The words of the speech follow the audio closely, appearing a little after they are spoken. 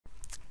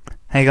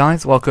Hey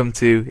guys, welcome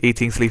to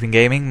Eating, Sleeping,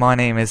 Gaming. My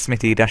name is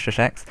Smithy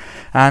 -X,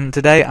 and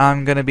today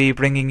I'm going to be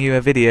bringing you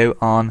a video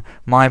on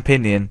my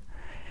opinion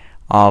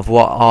of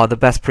what are the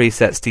best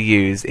presets to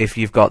use if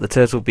you've got the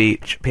Turtle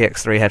Beach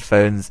PX3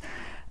 headphones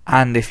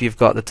and if you've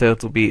got the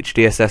Turtle Beach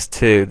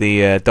DSS2,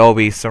 the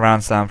Dolby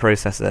surround sound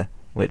processor,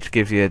 which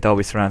gives you a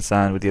Dolby surround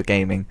sound with your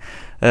gaming.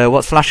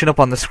 What's flashing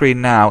up on the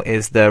screen now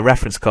is the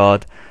reference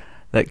card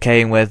that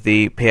came with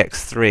the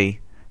PX3.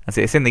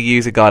 It's in the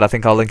user guide. I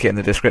think I'll link it in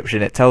the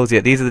description. It tells you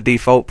these are the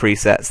default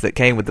presets that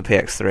came with the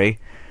PX3.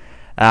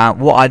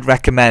 What I'd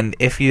recommend,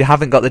 if you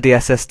haven't got the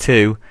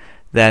DSS2,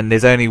 then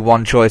there's only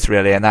one choice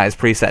really, and that is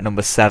preset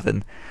number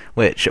 7,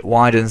 which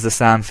widens the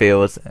sound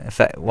field.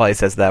 What it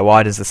says there,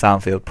 widens the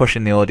sound field,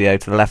 pushing the audio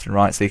to the left and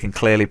right so you can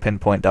clearly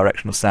pinpoint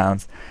directional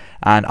sounds.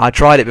 And I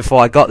tried it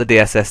before I got the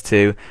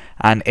DSS2,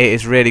 and it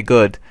is really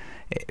good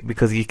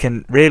because you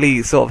can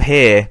really sort of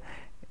hear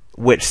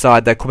which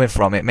side they're coming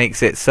from. It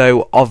makes it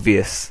so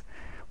obvious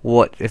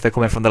what if they're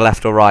coming from the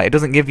left or right. It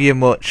doesn't give you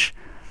much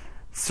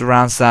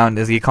surround sound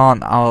as you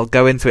can't. I'll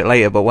go into it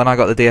later, but when I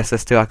got the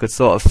DSS2 I could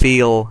sort of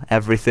feel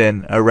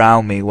everything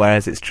around me,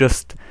 whereas it's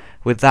just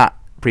with that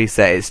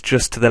preset it's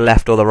just to the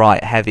left or the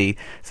right heavy.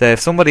 So if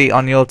somebody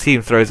on your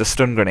team throws a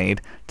stun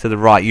grenade to the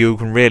right, you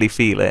can really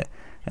feel it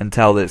and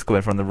tell that it's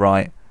coming from the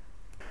right.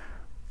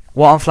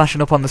 What I'm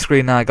flashing up on the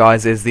screen now,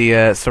 guys, is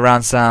the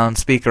surround sound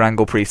speaker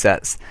angle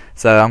presets.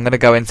 So I'm going to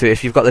go into,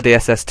 if you've got the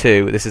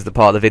DSS2, this is the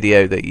part of the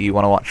video that you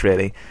want to watch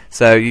really.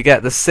 So you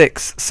get the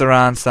 6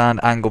 surround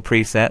sound angle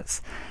presets.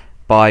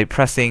 By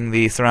pressing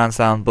the surround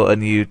sound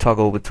button you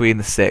toggle between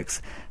the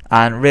 6,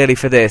 and really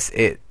for this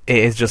it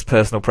is just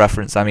personal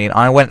preference. I mean,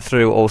 I went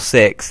through all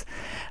 6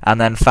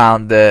 and then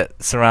found that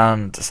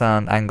surround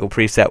sound angle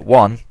preset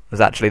 1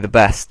 was actually the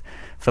best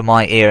for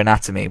my ear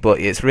anatomy, but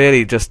it's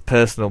really just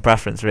personal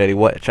preference really,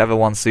 whichever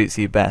one suits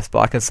you best. But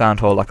I can sound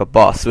hole like a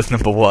boss with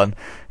number 1.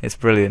 It's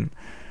brilliant.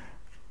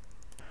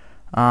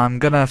 I'm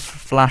gonna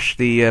flash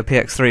the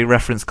PX3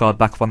 reference card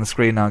back up on the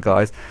screen now,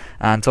 guys,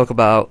 and talk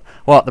about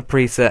what the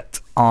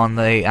preset on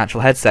the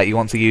actual headset you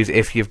want to use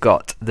if you've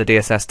got the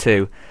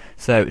DSS2.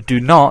 So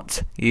do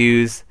not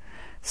use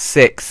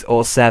 6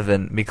 or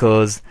 7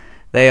 because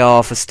they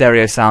are for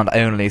stereo sound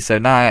only. So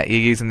now you're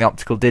using the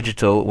optical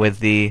digital with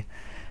the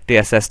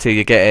DSS2,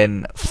 you're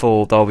getting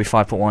full Dolby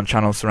 5.1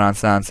 channel surround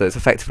sound, so it's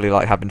effectively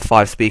like having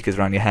 5 speakers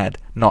around your head,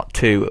 not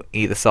 2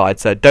 either side.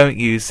 So don't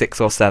use 6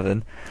 or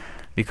 7,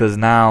 because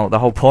now the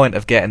whole point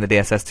of getting the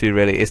DSS2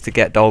 really is to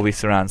get Dolby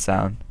surround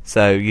sound,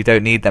 so you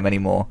don't need them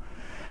anymore.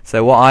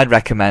 So what I'd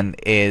recommend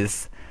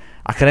is,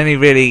 I can only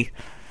really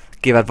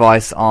give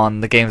advice on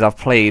the games I've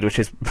played, which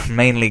is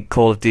mainly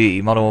Call of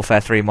Duty, Modern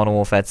Warfare 3, Modern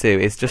Warfare 2,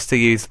 is just to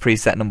use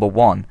preset number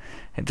 1.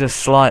 It just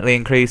slightly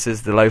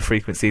increases the low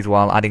frequencies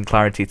while adding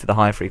clarity to the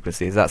high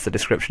frequencies. That's the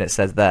description it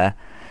says there.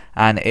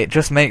 And it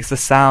just makes the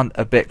sound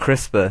a bit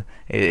crisper.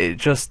 It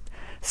just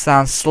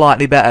sounds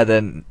slightly better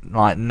than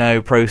like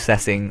no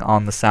processing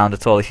on the sound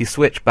at all. If you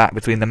switch back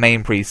between the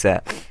main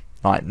preset,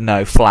 like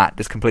no, flat,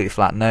 just completely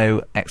flat,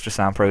 no extra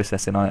sound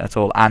processing on it at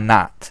all, and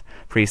that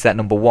preset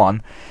number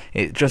 1,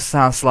 it just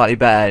sounds slightly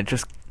better.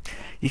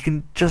 You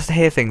can just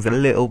hear things a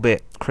little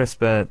bit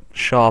crisper,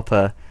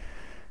 sharper.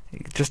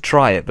 Just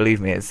try it,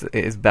 believe me, it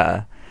is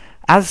better.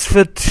 As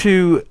for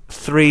 2,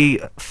 3,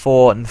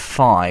 4 and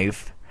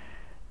 5,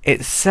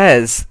 it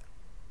says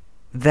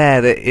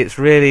there that it's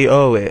really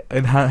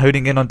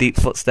honing in on deep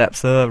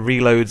footsteps,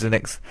 reloads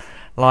and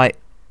like,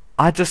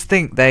 I just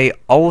think they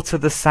alter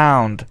the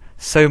sound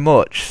so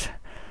much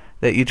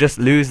that you just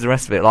lose the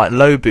rest of it. Like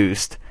low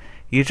boost,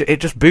 it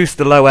just boosts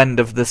the low end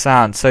of the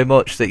sound so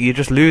much that you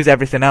just lose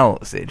everything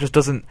else. It just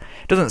doesn't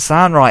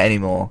sound right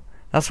anymore.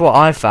 That's what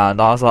I found.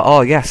 I was like,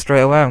 oh yes,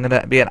 straight away I'm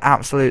going to be an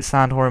absolute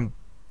sound whoring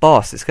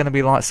boss. It's going to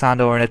be like sound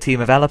whoring a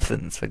team of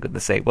elephants, for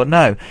goodness sake. But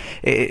no,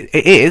 it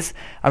is.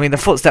 I mean, the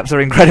footsteps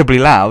are incredibly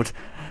loud,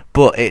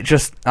 but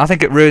I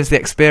think it ruins the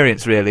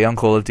experience really on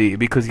Call of Duty,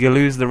 because you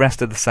lose the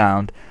rest of the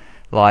sound,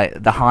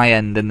 like the high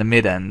end and the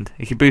mid end.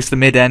 If you boost the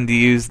mid end,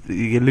 you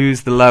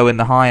lose the low and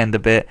the high end a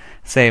bit.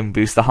 Same,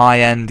 boost the high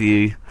end,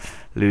 you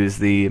lose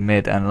the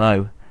mid and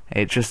low.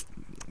 It just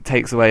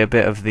takes away a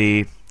bit of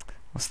the,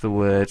 what's the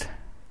word?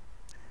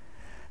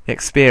 The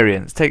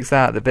experience. Takes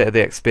out the bit of the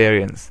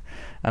experience,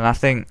 and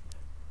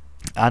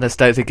I just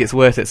don't think it's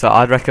worth it. So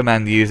I'd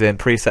recommend using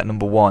preset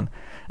number 1.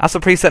 As for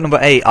preset number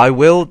 8, I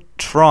will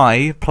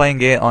try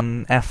playing it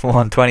on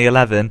F1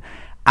 2011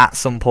 at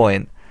some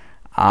point.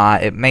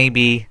 It may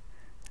be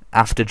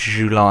after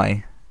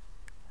July.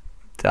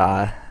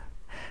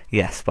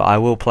 Yes, but I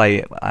will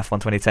play F1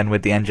 2010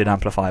 with the engine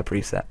amplifier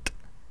preset.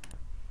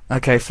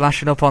 Okay,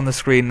 flashing up on the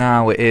screen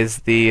now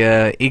is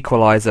the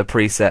equalizer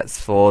presets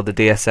for the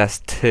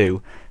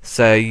DSS2.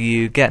 So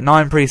you get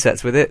 9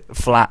 presets with it: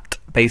 flat,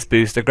 bass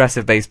boost,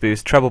 aggressive bass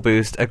boost, treble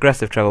boost,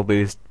 aggressive treble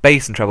boost,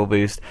 bass and treble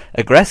boost,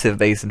 aggressive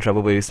bass and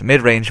treble boost,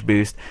 mid-range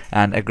boost,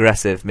 and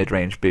aggressive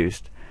mid-range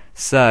boost.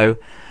 So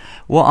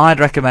what I'd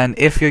recommend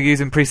if you're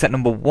using preset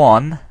number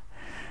 1,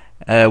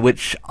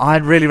 which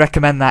I'd really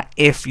recommend that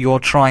if you're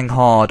trying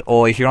hard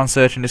or if you're on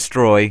search and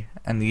destroy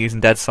and you're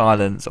using dead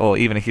silence, or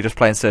even if you're just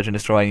playing Search and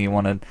Destroy and you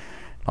want to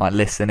like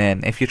listen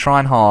in, if you're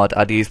trying hard,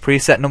 I'd use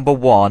preset number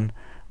 1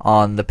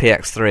 on the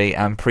PX3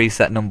 and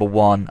preset number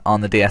 1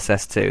 on the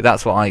DSS2.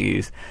 That's what I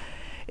use.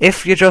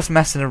 If you're just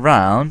messing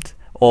around,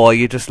 or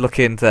you're just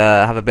looking to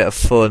have a bit of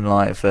fun,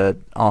 like for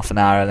half an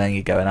hour and then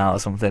you're going out or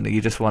something,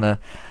 you just want to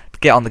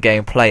get on the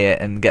game, play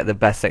it, and get the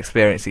best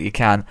experience that you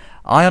can,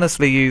 I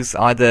honestly use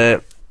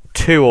either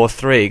 2 or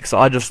 3,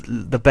 because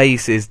the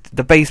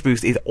bass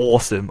boost is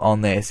awesome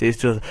on this. It's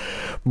just,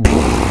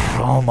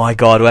 oh my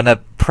god, when a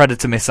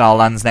predator missile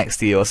lands next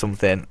to you or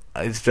something,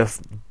 it's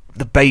just,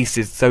 the bass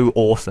is so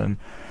awesome.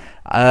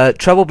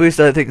 Treble boost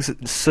I don't think is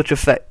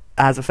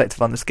as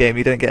effective on this game.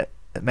 You don't get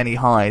many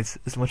highs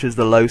as much as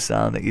the low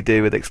sound that you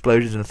do with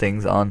explosions and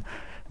things on,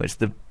 which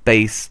the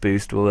bass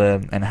boost will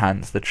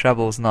enhance. The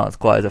treble's not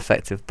quite as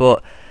effective,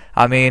 but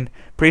I mean,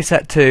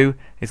 preset 2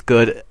 is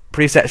good.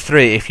 Preset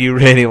 3, if you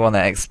really want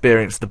to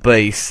experience the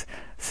bass,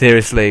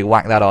 seriously,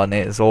 whack that on,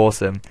 it's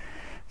awesome.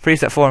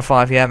 Preset 4 and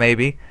 5, yeah,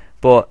 maybe,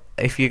 but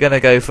if you're going to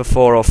go for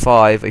 4 or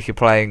 5, if you're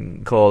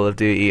playing Call of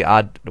Duty,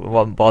 I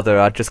wouldn't bother.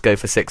 I'd just go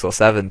for 6 or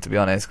 7, to be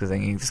honest, because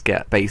then you just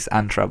get bass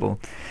and treble.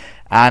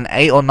 And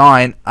 8 or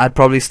 9, I'd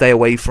probably stay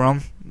away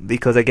from,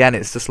 because again,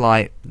 it's just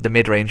like the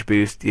mid-range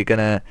boost. You're going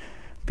to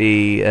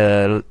be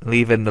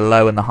leaving the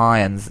low and the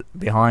high ends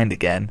behind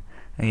again,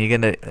 and you're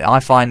going to, I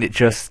find it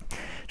just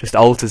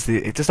alters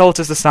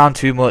the sound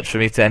too much for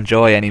me to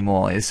enjoy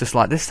anymore. It's just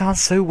like, this sounds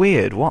so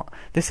weird. What?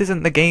 This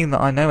isn't the game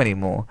that I know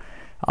anymore.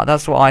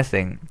 That's what I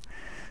think.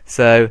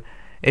 So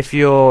if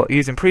you're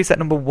using preset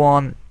number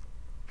 1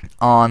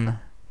 on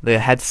the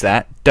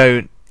headset,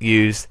 don't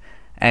use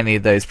any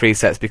of those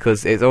presets,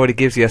 because it already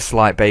gives you a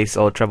slight bass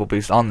or treble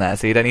boost on there,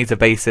 so you don't need to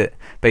bass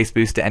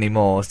boost it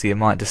anymore, so you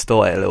might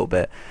distort it a little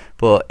bit.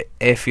 But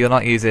if you're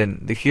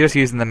just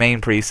using the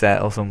main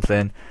preset or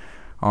something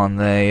on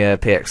the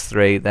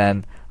PX3,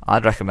 then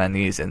I'd recommend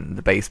using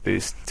the bass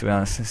boost, to be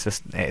honest.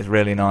 It's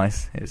really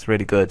nice. It's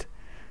really good,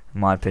 in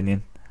my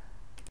opinion.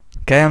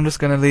 Okay, I'm just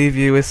going to leave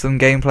you with some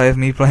gameplay of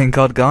me playing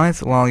COD,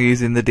 guys, while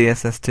using the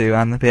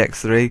DSS2 and the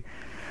PX3.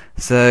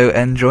 So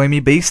enjoy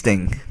me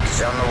beasting.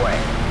 It's on the way.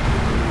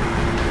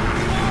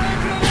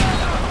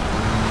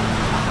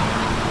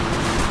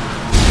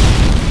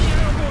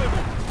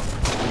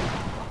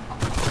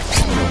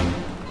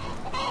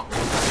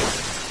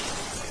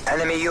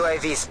 Enemy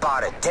UAV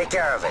spotted. Take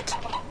care of it.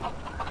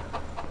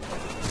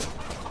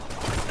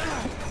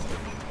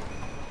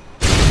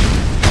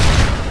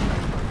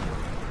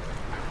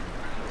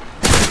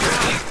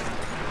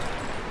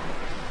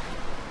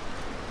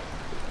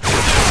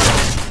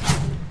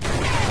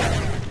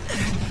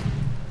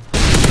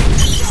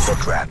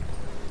 Trap.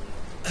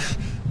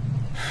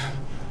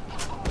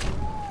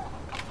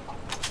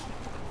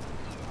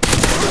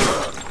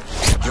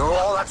 You're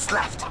all that's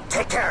left.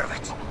 Take care of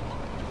it.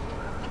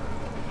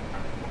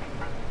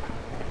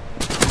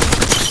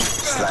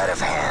 Sleight of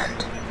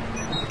hand.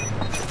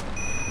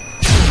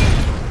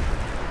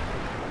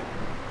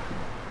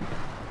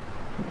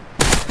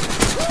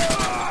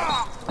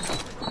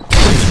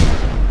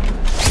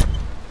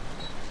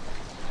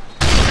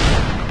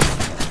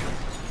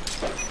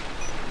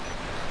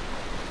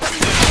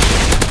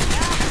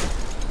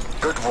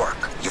 Good work.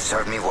 You've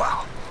served me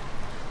well.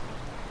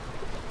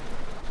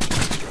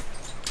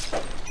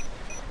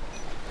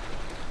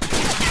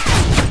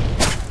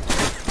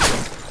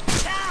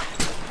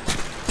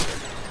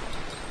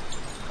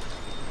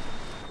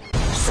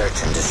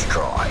 Search and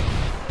destroy.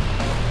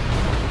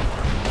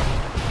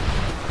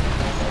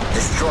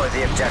 Destroy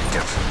the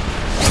objective.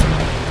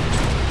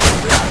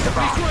 We have the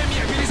bomb.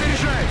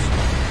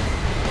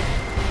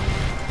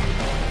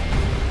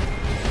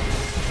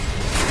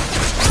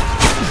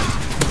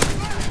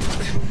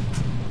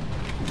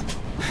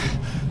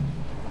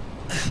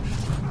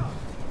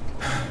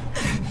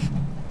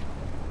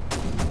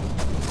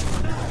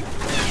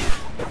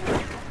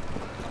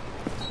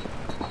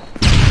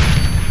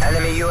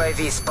 Enemy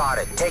UAV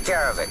spotted. Take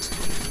care of it.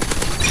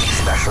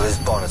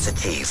 Specialist bonus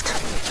achieved.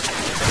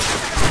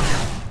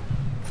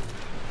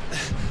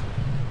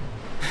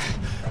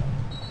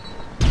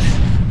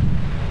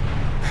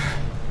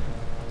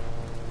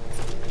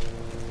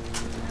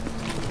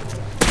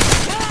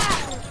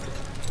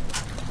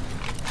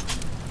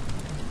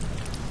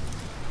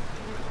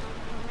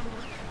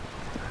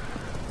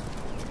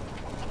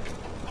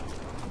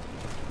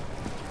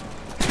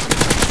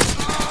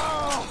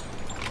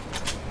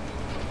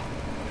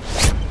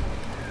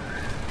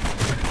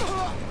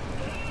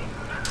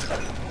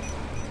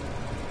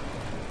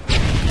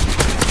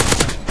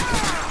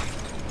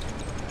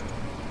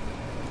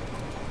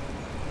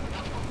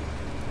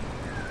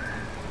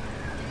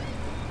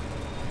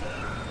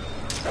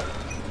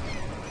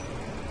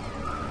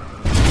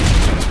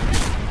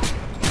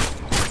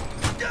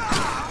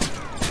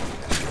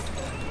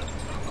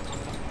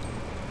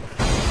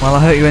 Well, I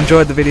hope you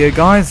enjoyed the video,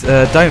 guys.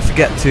 Don't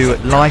forget to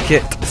like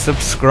it,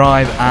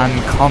 subscribe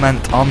and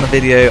comment on the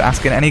video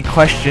asking any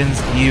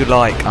questions you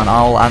like, and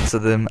I'll answer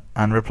them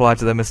and reply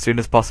to them as soon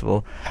as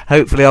possible.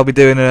 Hopefully I'll be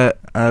doing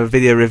a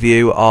video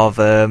review of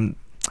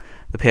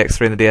the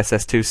PX3 and the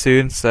DSS2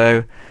 soon,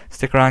 so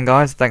stick around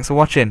guys. Thanks for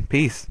watching.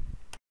 Peace.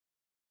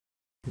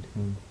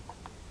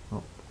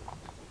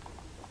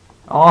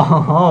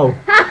 Oh!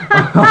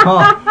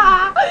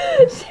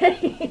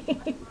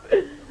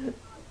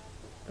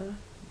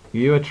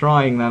 You were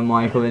trying then,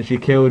 Michael, and she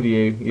killed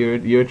you.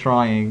 You were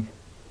trying.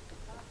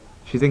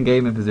 She's in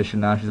gaming position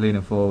now, she's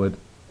leaning forward.